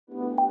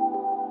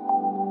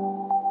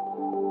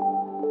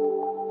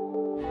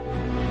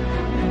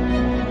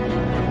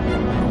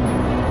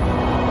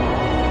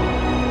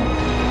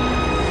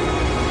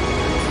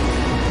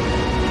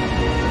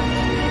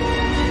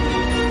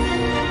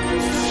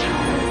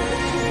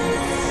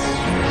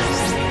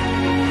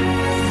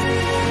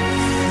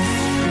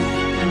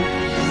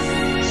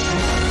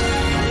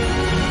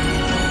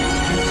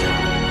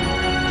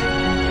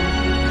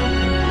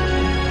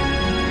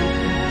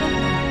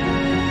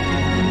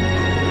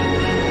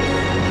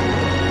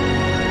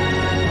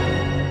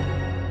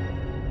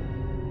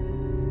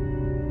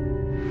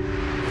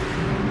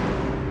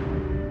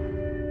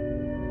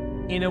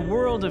In a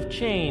world of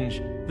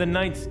change, the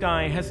night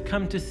sky has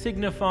come to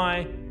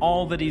signify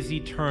all that is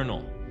eternal.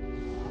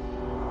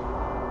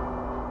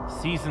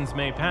 Seasons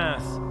may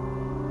pass,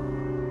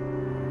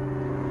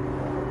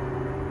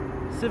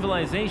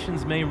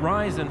 civilizations may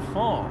rise and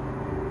fall,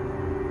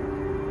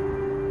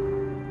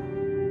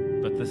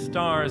 but the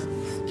stars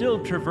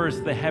still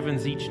traverse the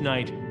heavens each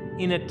night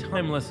in a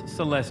timeless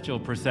celestial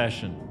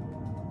procession.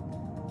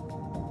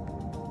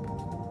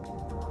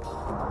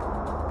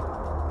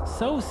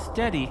 So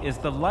steady is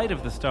the light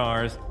of the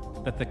stars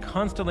that the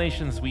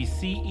constellations we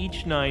see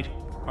each night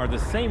are the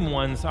same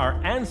ones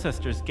our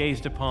ancestors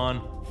gazed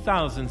upon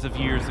thousands of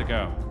years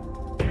ago.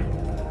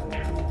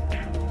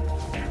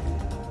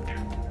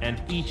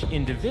 And each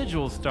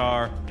individual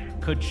star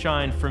could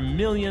shine for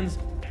millions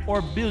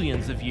or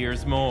billions of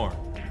years more.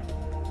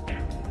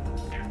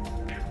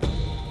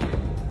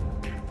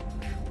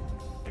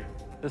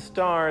 The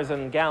stars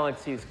and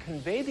galaxies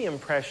convey the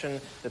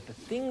impression that the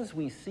things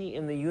we see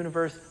in the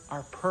universe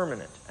are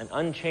permanent and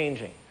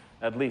unchanging,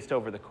 at least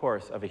over the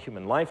course of a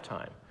human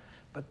lifetime.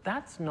 But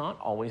that's not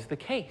always the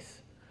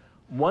case.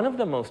 One of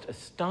the most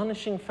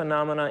astonishing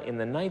phenomena in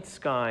the night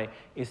sky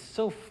is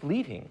so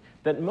fleeting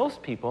that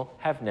most people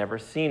have never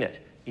seen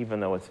it, even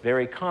though it's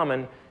very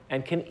common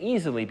and can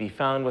easily be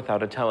found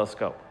without a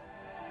telescope.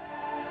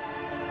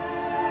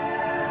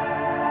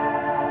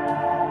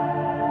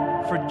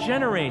 For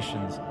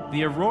generations,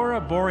 the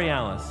Aurora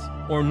Borealis,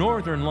 or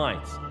Northern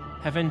Lights,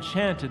 have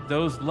enchanted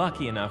those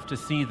lucky enough to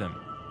see them.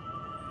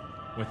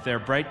 With their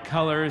bright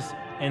colors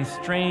and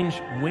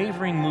strange,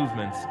 wavering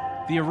movements,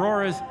 the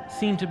auroras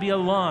seem to be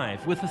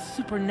alive with a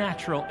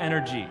supernatural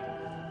energy,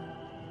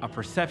 a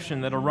perception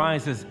that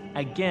arises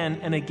again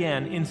and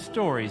again in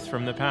stories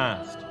from the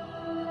past.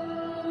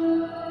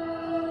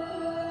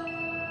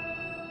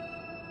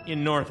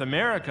 In North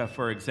America,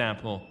 for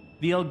example,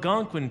 the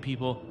Algonquin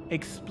people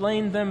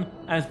explained them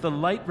as the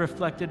light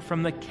reflected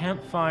from the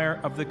campfire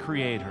of the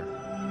Creator.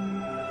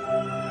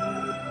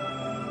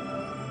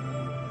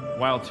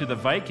 While to the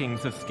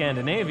Vikings of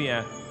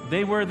Scandinavia,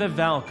 they were the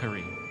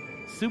Valkyrie,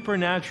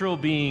 supernatural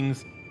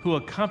beings who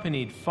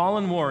accompanied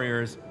fallen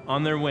warriors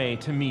on their way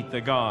to meet the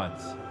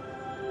gods.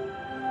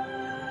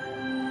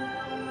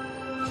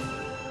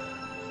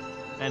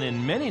 And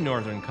in many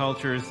northern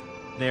cultures,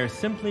 they are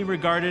simply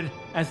regarded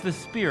as the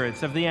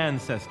spirits of the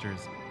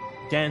ancestors,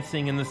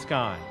 dancing in the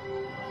sky.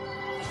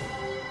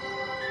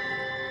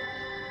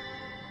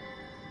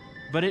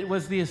 But it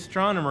was the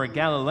astronomer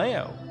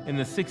Galileo in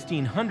the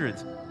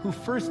 1600s who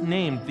first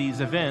named these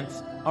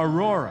events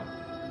Aurora,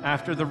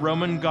 after the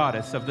Roman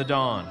goddess of the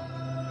dawn.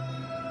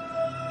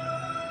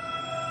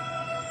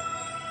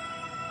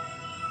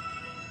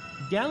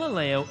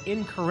 Galileo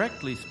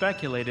incorrectly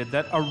speculated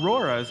that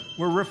auroras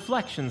were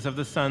reflections of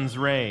the sun's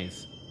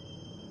rays.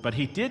 But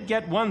he did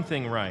get one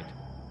thing right.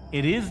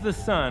 It is the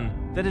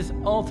sun that is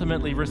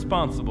ultimately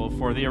responsible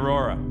for the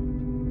aurora.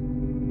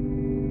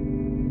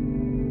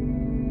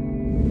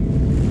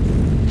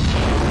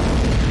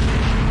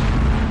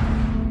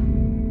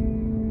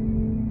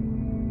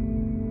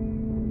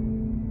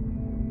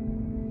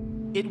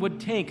 It would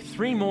take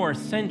 3 more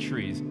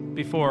centuries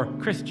before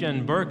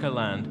Christian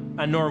Birkeland,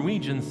 a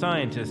Norwegian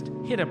scientist,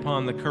 hit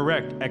upon the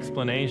correct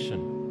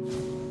explanation.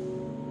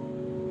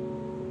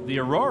 The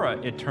aurora,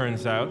 it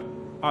turns out,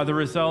 are the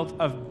result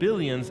of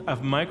billions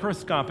of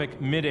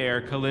microscopic mid-air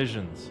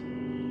collisions.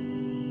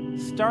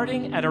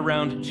 Starting at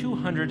around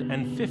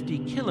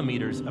 250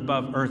 kilometers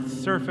above Earth's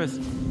surface,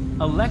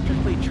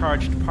 electrically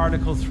charged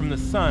particles from the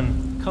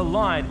sun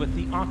collide with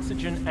the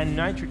oxygen and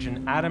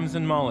nitrogen atoms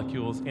and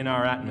molecules in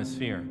our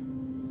atmosphere.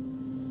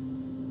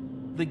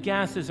 The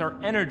gases are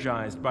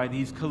energized by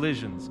these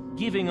collisions,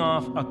 giving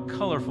off a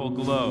colorful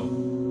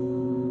glow.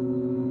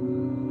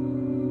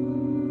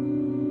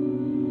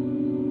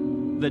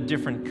 The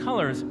different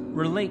colors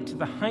relate to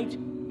the height,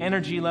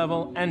 energy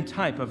level, and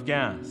type of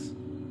gas.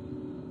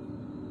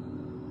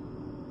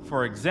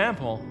 For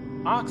example,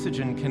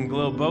 oxygen can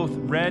glow both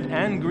red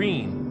and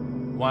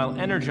green, while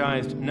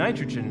energized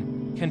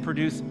nitrogen can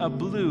produce a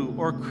blue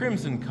or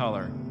crimson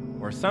color,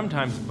 or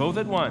sometimes both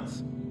at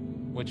once,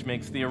 which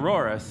makes the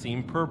aurora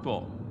seem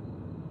purple.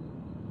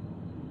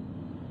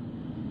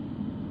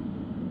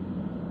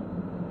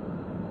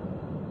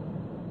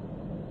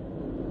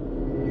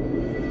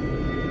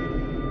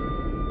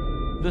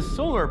 The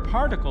solar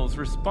particles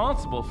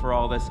responsible for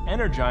all this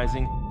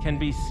energizing can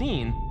be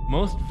seen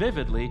most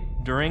vividly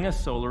during a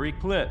solar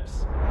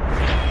eclipse.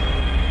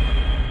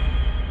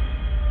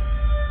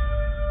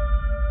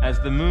 As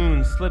the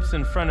moon slips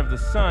in front of the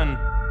sun,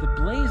 the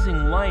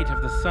blazing light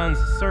of the sun's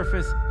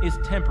surface is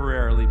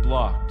temporarily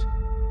blocked.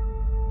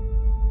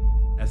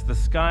 As the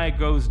sky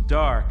goes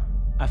dark,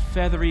 a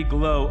feathery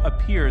glow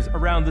appears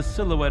around the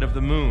silhouette of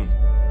the moon.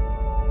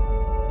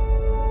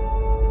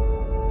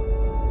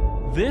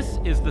 This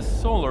is the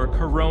solar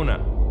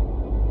corona,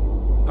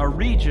 a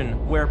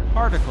region where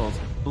particles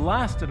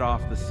blasted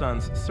off the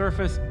sun's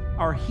surface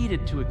are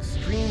heated to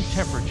extreme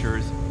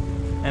temperatures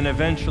and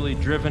eventually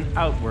driven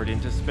outward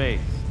into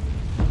space.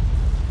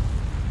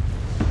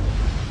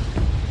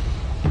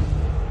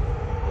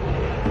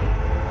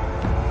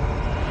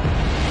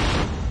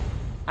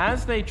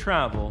 As they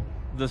travel,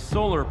 the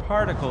solar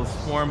particles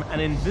form an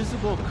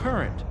invisible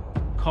current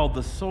called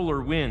the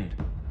solar wind,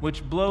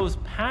 which blows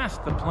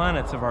past the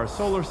planets of our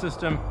solar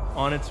system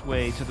on its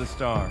way to the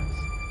stars.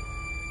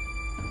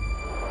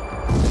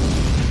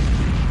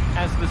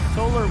 As the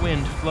solar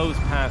wind flows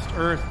past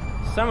Earth,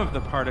 some of the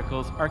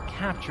particles are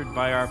captured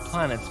by our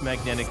planet's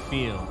magnetic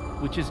field,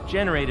 which is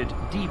generated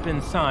deep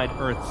inside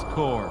Earth's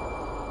core.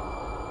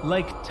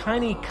 Like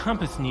tiny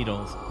compass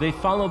needles, they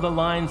follow the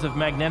lines of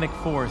magnetic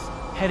force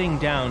heading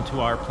down to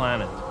our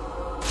planet.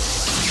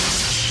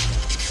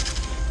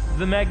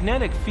 The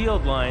magnetic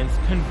field lines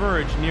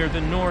converge near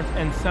the north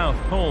and south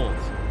poles.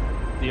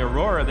 The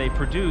aurora they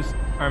produce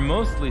are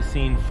mostly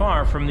seen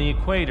far from the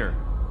equator,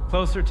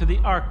 closer to the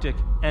Arctic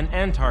and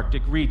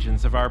Antarctic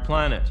regions of our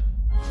planet.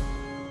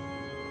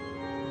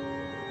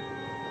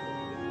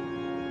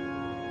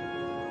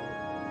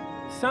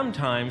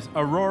 Sometimes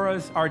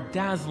auroras are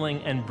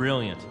dazzling and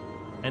brilliant,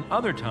 and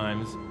other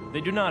times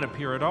they do not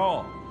appear at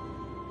all.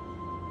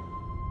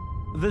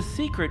 The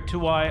secret to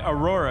why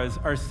auroras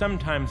are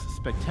sometimes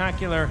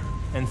spectacular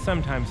and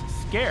sometimes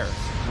scarce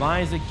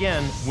lies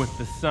again with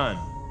the sun.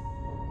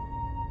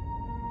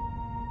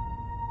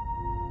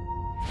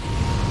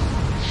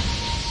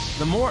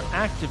 The more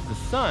active the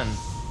sun,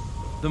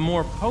 the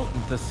more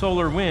potent the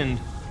solar wind,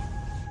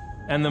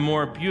 and the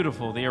more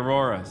beautiful the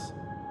auroras.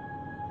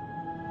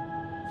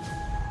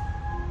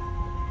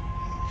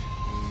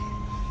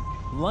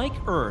 Like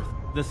Earth,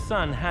 the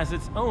sun has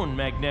its own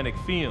magnetic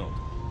field,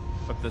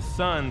 but the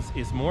sun's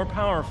is more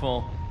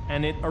powerful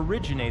and it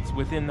originates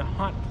within the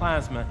hot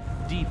plasma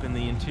deep in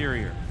the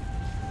interior.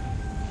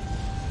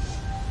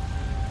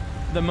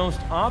 The most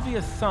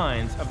obvious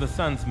signs of the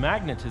sun's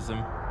magnetism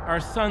are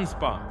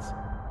sunspots,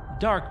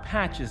 dark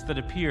patches that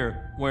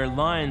appear where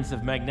lines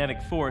of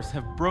magnetic force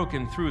have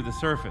broken through the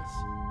surface.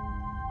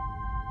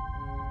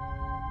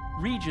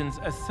 Regions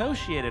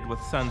associated with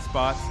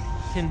sunspots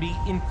can be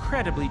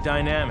incredibly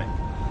dynamic,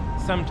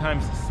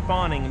 sometimes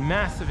spawning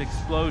massive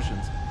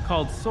explosions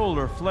called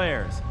solar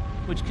flares,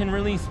 which can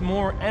release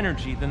more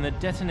energy than the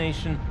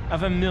detonation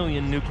of 1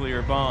 million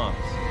nuclear bombs.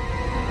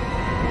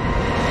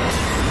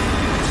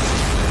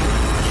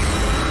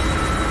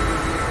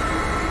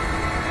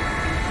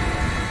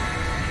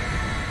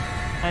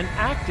 An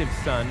active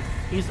sun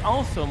is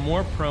also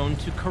more prone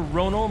to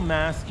coronal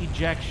mass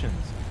ejections,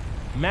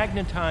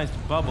 magnetized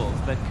bubbles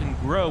that can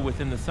grow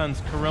within the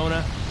sun's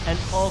corona and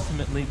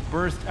ultimately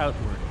burst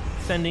outward,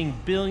 sending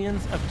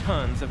billions of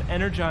tons of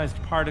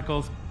energized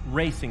particles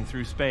racing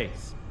through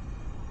space,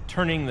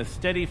 turning the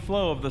steady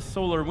flow of the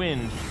solar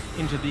wind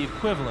into the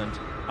equivalent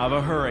of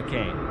a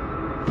hurricane.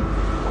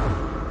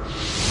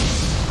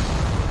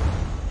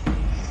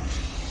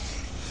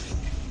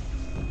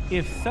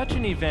 If such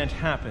an event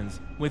happens,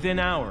 within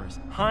hours,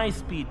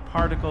 high-speed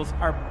particles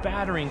are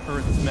battering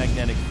Earth's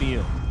magnetic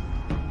field.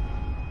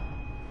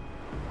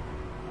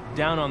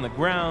 Down on the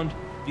ground,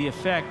 the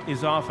effect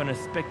is often a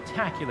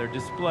spectacular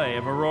display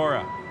of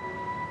aurora.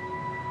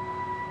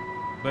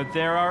 But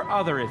there are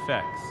other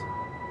effects.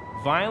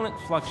 Violent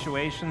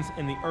fluctuations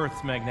in the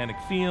Earth's magnetic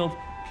field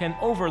can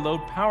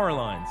overload power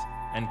lines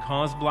and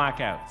cause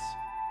blackouts.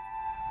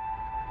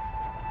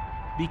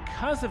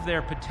 Because of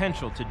their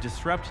potential to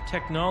disrupt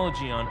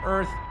technology on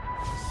Earth,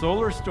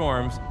 solar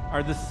storms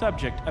are the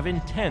subject of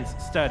intense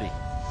study.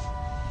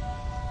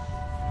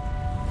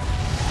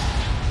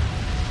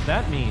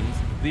 That means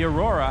the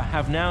aurora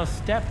have now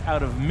stepped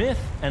out of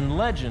myth and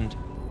legend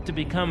to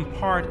become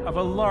part of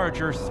a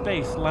larger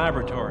space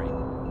laboratory,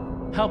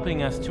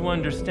 helping us to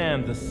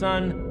understand the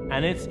sun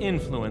and its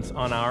influence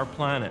on our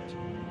planet.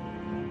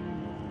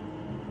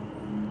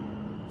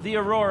 The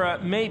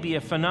aurora may be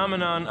a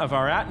phenomenon of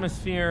our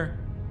atmosphere,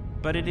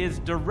 but it is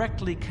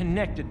directly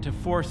connected to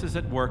forces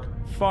at work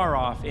far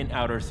off in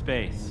outer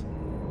space.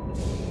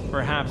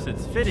 Perhaps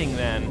it's fitting,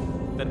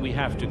 then, that we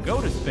have to go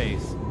to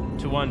space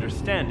to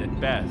understand it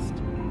best.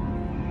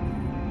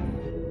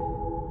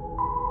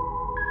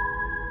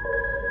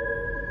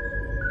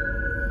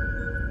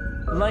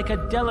 Like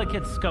a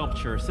delicate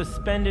sculpture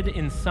suspended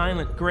in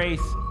silent grace,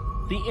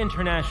 the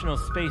International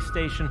Space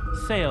Station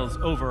sails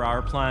over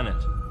our planet.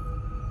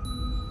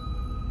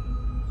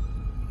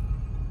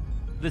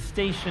 The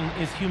station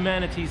is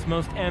humanity's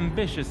most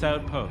ambitious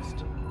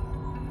outpost.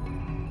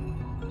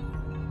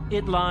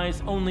 It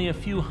lies only a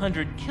few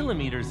hundred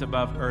kilometers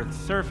above Earth's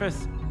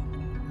surface,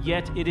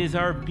 yet it is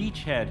our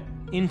beachhead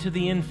into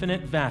the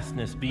infinite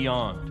vastness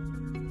beyond.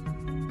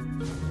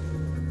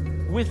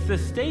 With the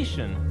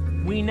station,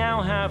 we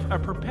now have a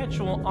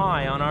perpetual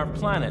eye on our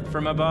planet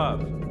from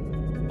above,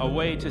 a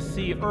way to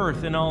see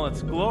Earth in all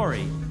its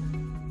glory,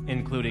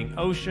 including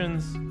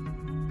oceans,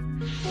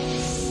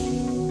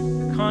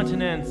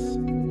 continents,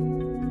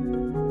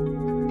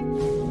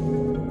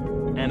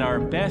 and our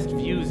best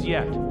views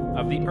yet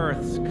of the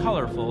Earth's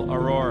colorful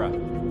aurora.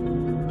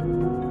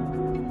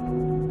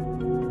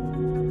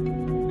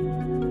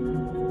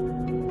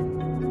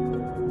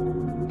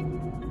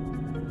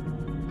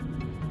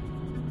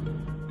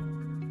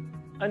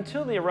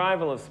 Until the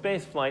arrival of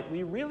spaceflight,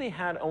 we really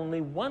had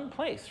only one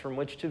place from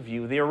which to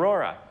view the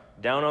aurora,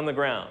 down on the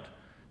ground.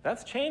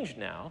 That's changed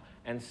now,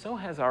 and so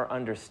has our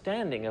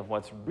understanding of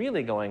what's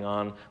really going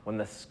on when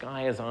the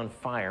sky is on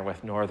fire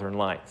with northern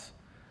lights.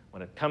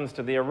 When it comes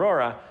to the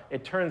aurora,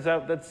 it turns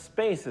out that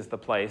space is the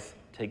place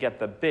to get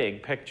the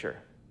big picture.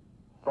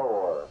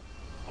 4,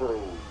 3, 2,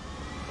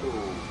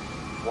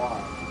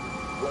 1,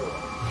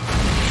 0.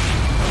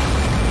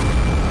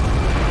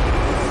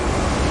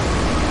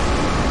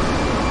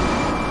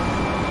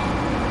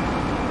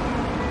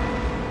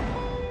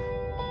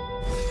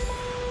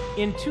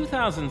 In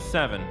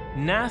 2007,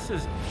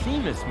 NASA's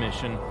Themis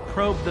mission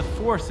probed the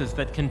forces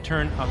that can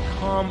turn a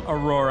calm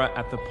aurora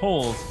at the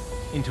poles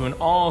into an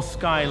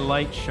all-sky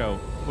light show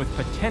with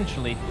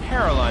potentially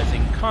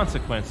paralyzing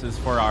consequences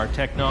for our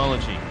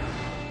technology.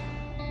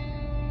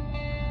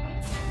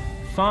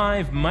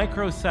 5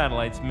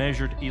 microsatellites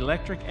measured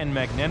electric and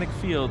magnetic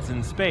fields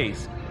in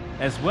space,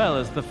 as well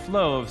as the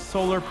flow of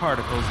solar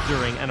particles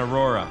during an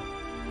aurora.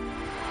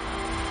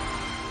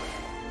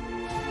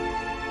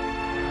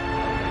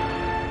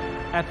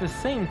 At the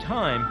same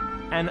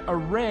time, an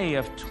array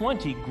of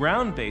 20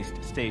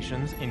 ground-based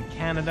stations in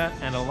Canada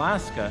and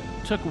Alaska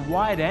took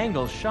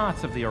wide-angle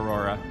shots of the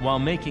aurora while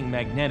making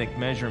magnetic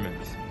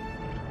measurements.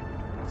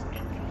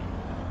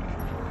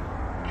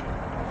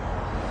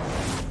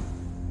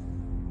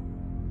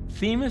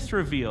 Themis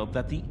revealed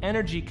that the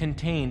energy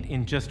contained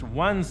in just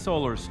one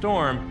solar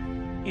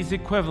storm is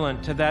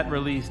equivalent to that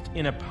released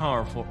in a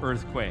powerful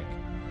earthquake.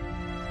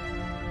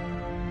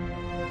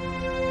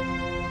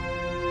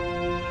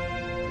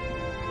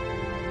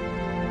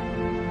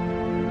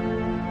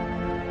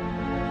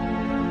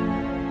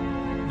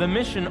 The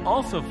mission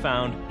also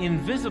found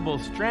invisible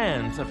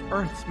strands of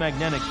Earth's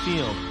magnetic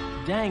field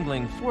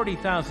dangling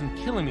 40,000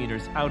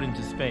 kilometers out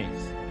into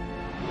space.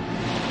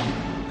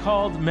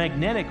 Called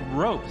magnetic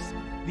ropes,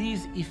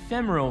 these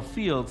ephemeral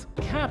fields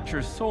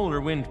capture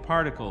solar wind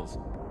particles,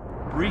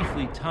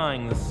 briefly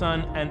tying the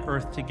Sun and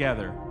Earth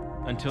together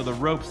until the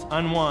ropes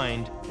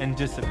unwind and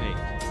dissipate.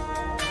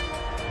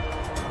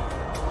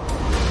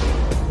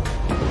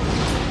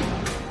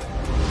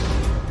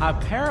 A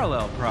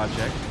parallel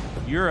project,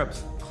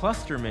 Europe's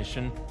cluster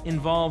mission,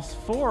 involves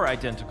 4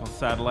 identical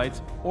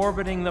satellites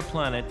orbiting the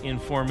planet in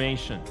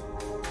formation.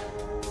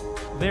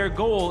 Their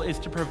goal is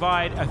to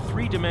provide a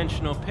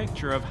 3-dimensional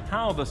picture of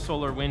how the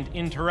solar wind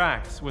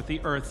interacts with the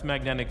Earth's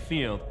magnetic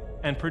field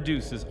and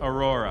produces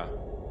aurora.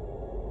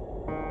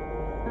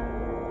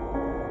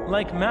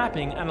 Like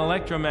mapping an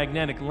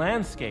electromagnetic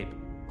landscape,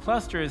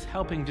 Cluster is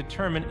helping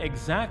determine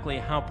exactly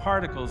how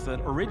particles that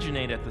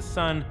originate at the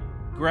Sun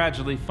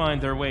gradually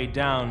find their way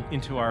down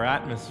into our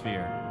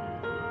atmosphere.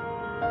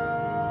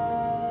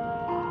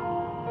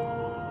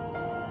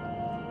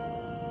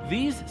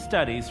 These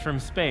studies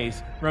from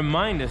space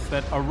remind us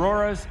that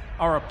auroras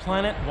are a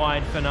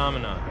planet-wide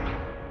phenomenon,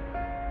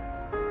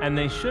 and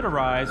they should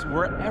arise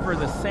wherever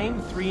the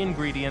same 3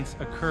 ingredients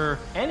occur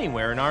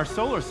anywhere in our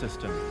solar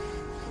system.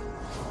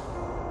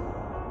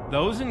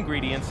 Those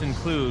ingredients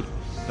include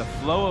the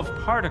flow of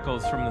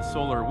particles from the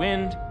solar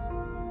wind,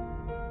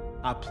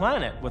 a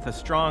planet with a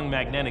strong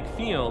magnetic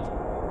field,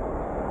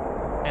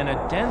 and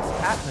a dense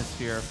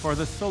atmosphere for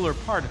the solar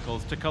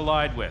particles to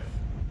collide with.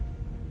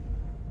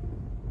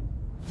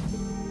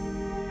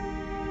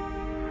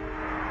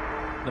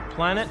 The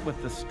planet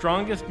with the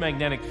strongest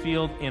magnetic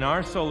field in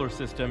our solar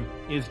system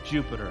is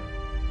Jupiter.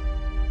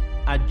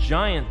 A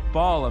giant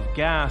ball of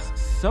gas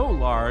so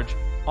large,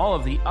 all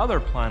of the other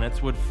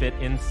planets would fit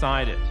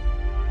inside it.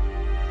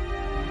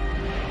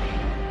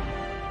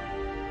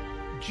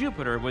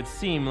 Jupiter would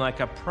seem like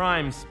a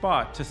prime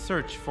spot to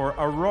search for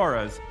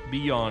auroras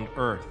beyond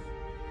Earth.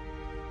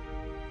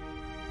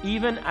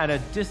 Even at a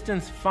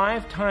distance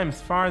 5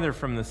 times farther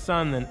from the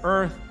Sun than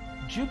Earth,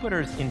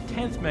 Jupiter's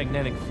intense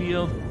magnetic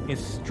field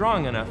is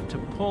strong enough to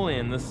pull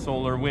in the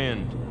solar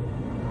wind.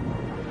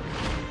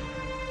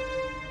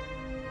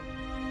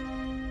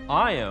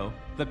 Io,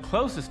 the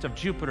closest of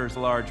Jupiter's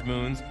large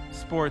moons,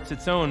 sports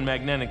its own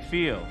magnetic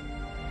field.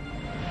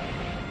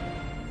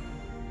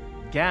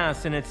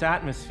 Gas in its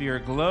atmosphere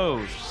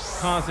glows,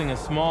 causing a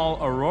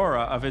small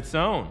aurora of its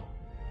own.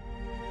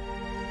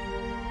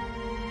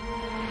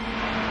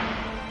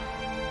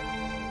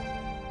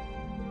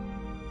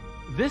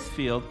 This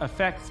field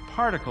affects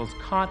particles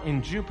caught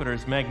in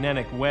Jupiter's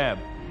magnetic web,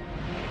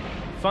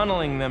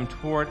 funneling them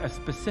toward a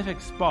specific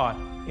spot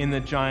in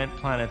the giant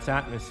planet's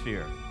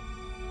atmosphere,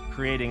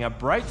 creating a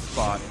bright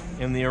spot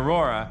in the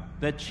aurora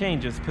that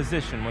changes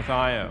position with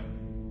Io.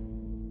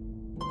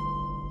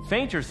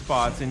 Fainter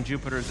spots in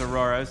Jupiter's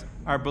auroras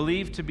are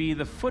believed to be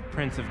the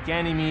footprints of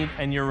Ganymede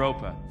and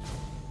Europa,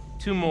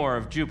 2 more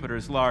of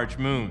Jupiter's large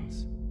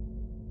moons.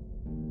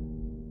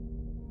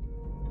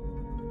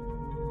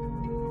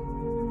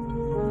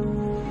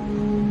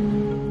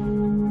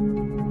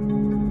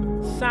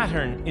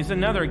 Saturn is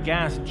another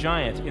gas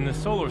giant in the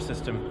solar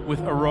system with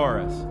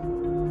auroras.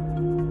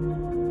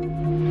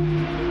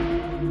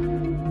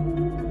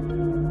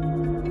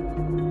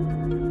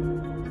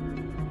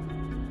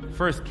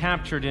 First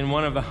captured in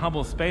one of the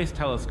Hubble Space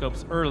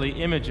Telescope's early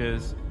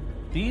images,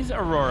 these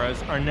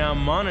auroras are now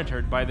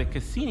monitored by the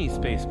Cassini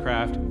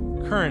spacecraft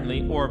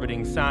currently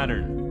orbiting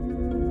Saturn.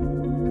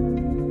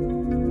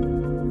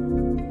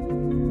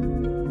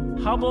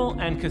 Hubble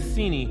and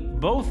Cassini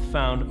both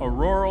found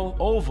auroral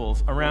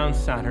ovals around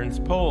Saturn's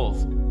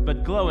poles,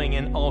 but glowing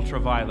in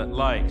ultraviolet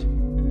light.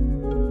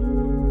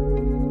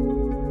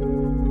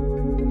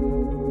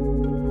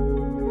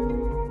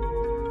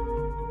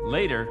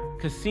 Later,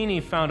 Cassini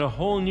found a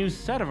whole new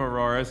set of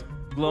auroras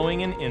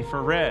glowing in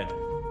infrared.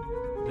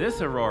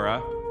 This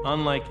aurora,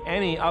 unlike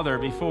any other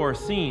before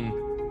seen,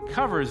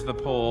 covers the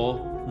pole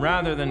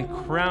rather than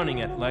crowning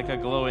it like a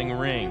glowing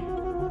ring.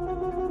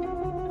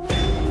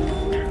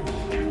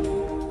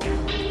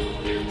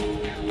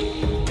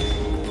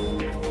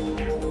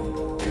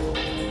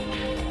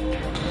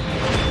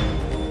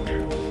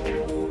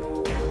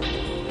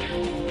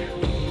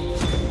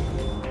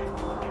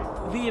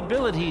 The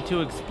ability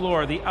to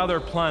explore the other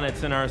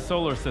planets in our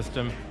solar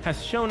system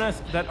has shown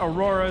us that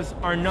auroras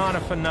are not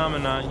a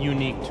phenomenon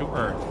unique to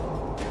Earth.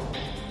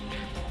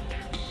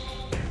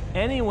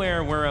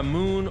 Anywhere where a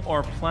moon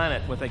or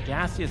planet with a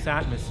gaseous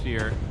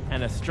atmosphere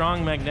and a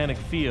strong magnetic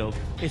field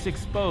is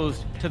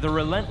exposed to the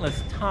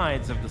relentless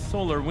tides of the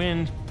solar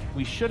wind,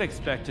 we should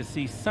expect to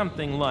see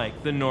something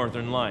like the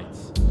Northern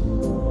Lights.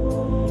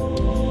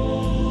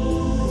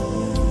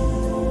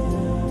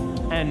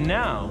 And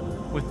now,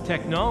 with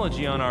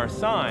technology on our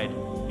side,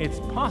 it's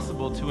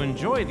possible to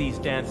enjoy these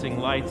dancing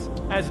lights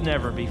as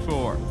never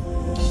before.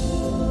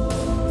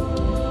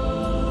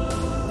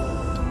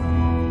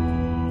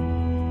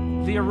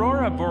 The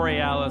Aurora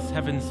Borealis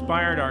have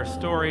inspired our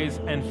stories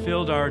and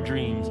filled our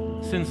dreams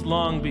since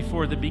long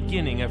before the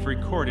beginning of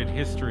recorded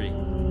history.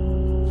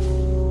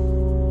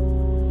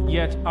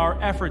 Yet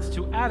our efforts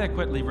to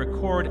adequately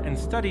record and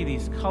study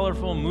these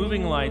colorful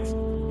moving lights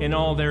in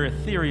all their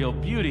ethereal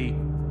beauty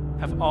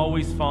have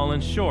always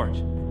fallen short,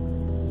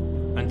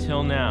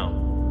 until now.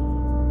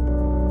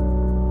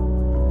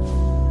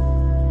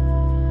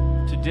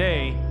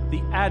 Today,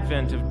 the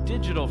advent of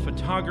digital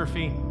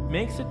photography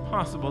makes it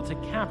possible to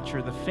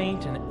capture the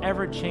faint and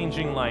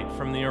ever-changing light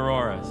from the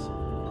auroras.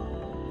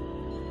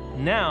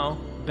 Now,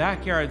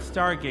 backyard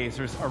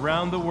stargazers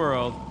around the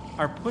world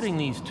are putting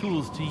these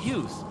tools to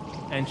use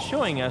and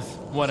showing us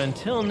what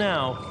until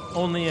now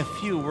only a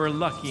few were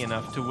lucky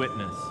enough to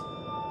witness.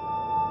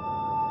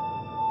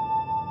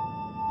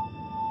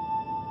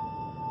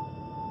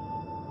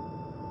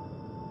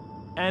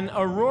 An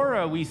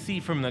aurora we see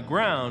from the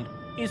ground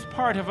is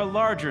part of a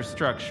larger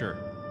structure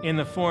in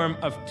the form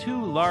of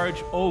two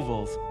large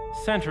ovals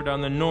centered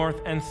on the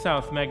north and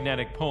south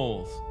magnetic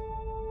poles.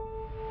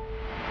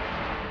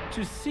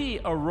 To see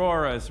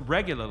auroras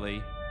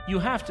regularly, you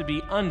have to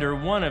be under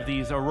one of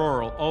these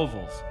auroral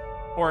ovals,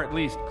 or at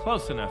least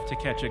close enough to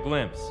catch a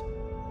glimpse.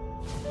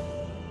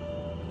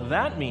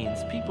 That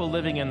means people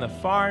living in the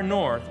far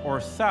north or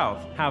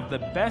south have the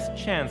best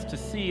chance to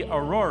see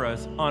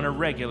auroras on a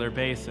regular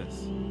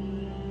basis.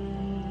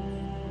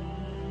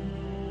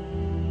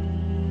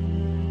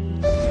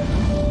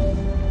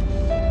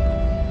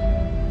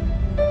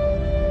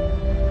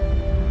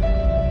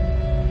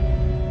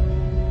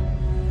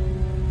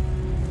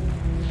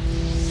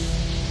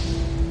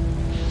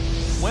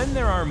 When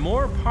there are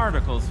more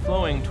particles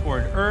flowing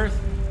toward Earth,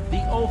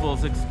 the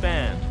ovals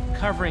expand,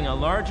 covering a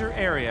larger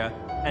area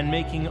and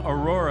making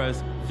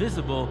auroras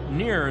visible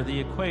nearer the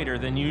equator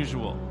than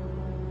usual.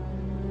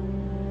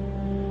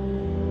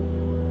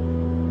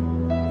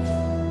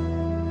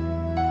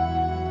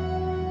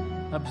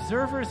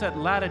 Observers at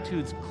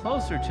latitudes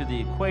closer to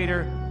the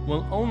equator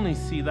will only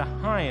see the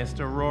highest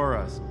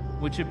auroras,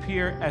 which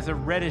appear as a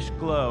reddish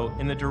glow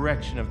in the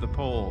direction of the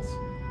poles.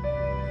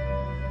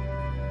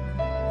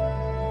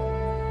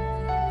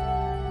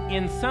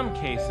 In some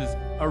cases,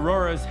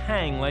 auroras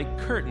hang like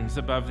curtains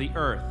above the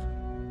Earth.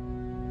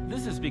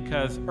 This is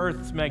because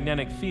Earth's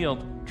magnetic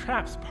field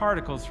traps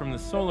particles from the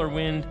solar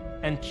wind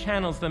and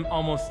channels them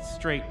almost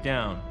straight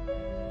down.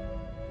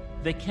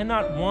 They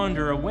cannot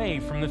wander away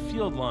from the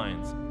field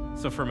lines,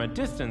 so from a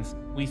distance,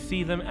 we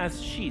see them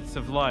as sheets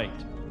of light.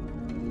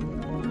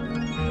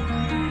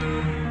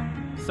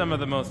 Some of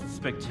the most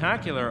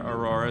spectacular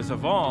auroras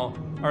of all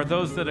are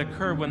those that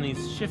occur when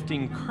these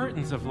shifting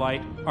curtains of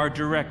light are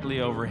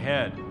directly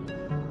overhead.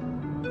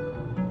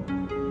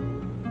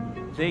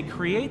 They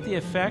create the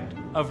effect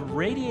of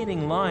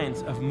radiating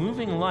lines of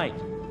moving light,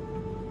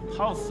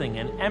 pulsing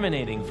and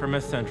emanating from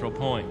a central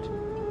point.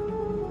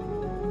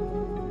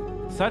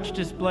 Such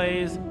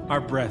displays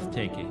are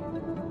breathtaking,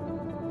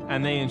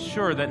 and they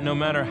ensure that no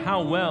matter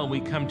how well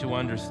we come to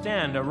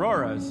understand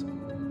auroras,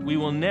 we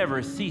will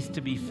never cease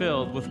to be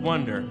filled with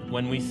wonder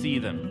when we see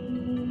them.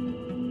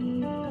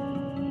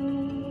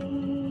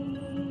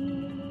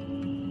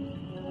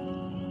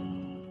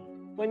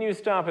 When you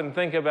stop and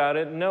think about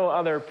it, no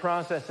other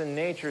process in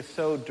nature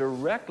so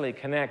directly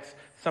connects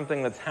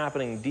something that's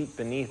happening deep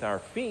beneath our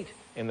feet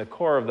in the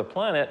core of the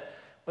planet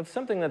with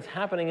something that's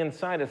happening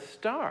inside a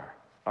star,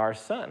 our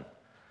sun.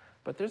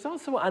 But there's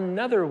also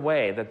another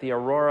way that the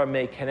aurora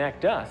may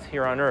connect us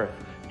here on Earth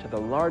to the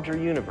larger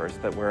universe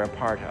that we're a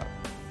part of.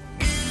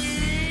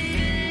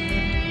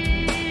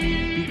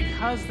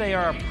 because they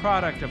are a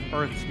product of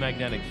Earth's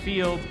magnetic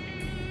field,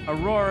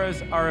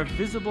 auroras are a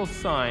visible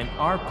sign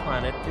our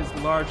planet is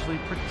largely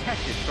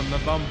protected from the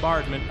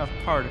bombardment of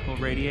particle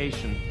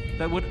radiation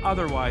that would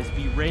otherwise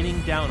be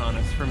raining down on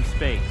us from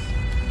space.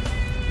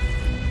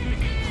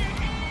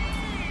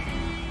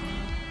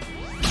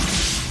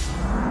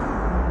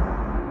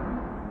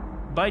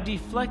 By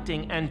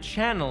deflecting and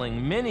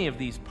channeling many of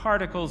these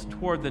particles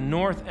toward the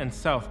north and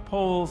south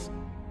poles,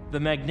 the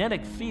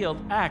magnetic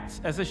field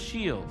acts as a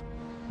shield,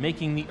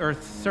 making the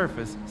Earth's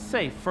surface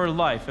safe for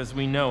life as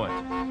we know it.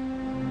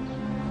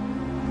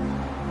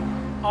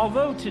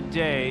 Although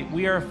today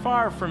we are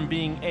far from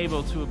being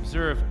able to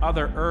observe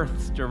other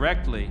Earths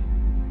directly,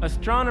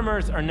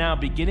 astronomers are now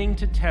beginning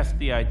to test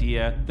the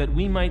idea that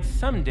we might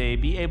someday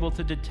be able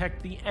to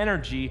detect the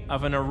energy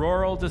of an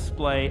auroral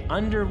display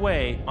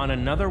underway on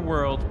another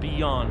world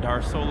beyond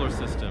our solar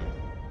system.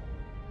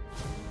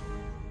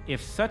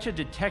 If such a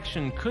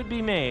detection could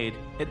be made,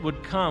 it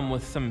would come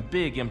with some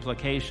big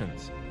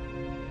implications.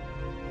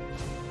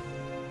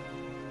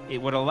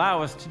 It would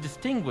allow us to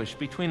distinguish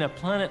between a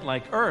planet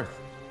like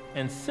Earth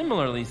and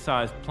similarly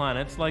sized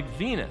planets like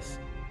Venus,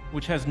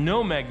 which has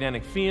no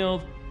magnetic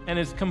field and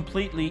is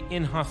completely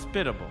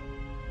inhospitable.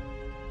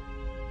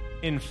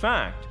 In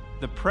fact,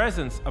 the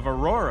presence of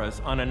auroras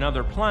on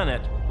another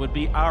planet would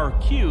be our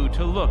cue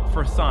to look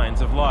for signs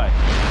of life.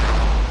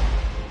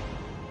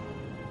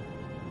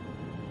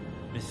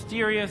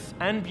 Mysterious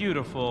and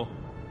beautiful,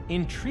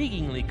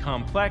 intriguingly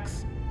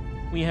complex,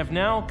 we have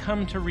now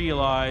come to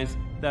realize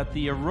that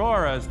the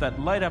auroras that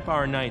light up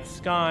our night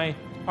sky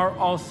are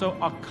also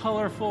a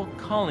colorful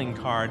calling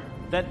card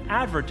that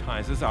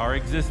advertises our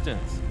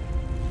existence.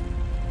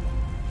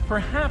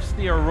 Perhaps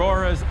the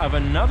auroras of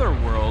another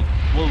world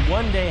will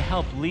one day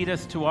help lead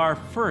us to our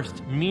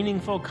first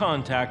meaningful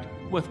contact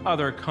with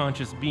other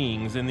conscious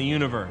beings in the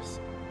universe,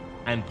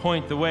 and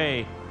point the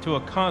way to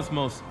a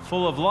cosmos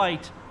full of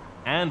light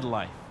and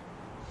life.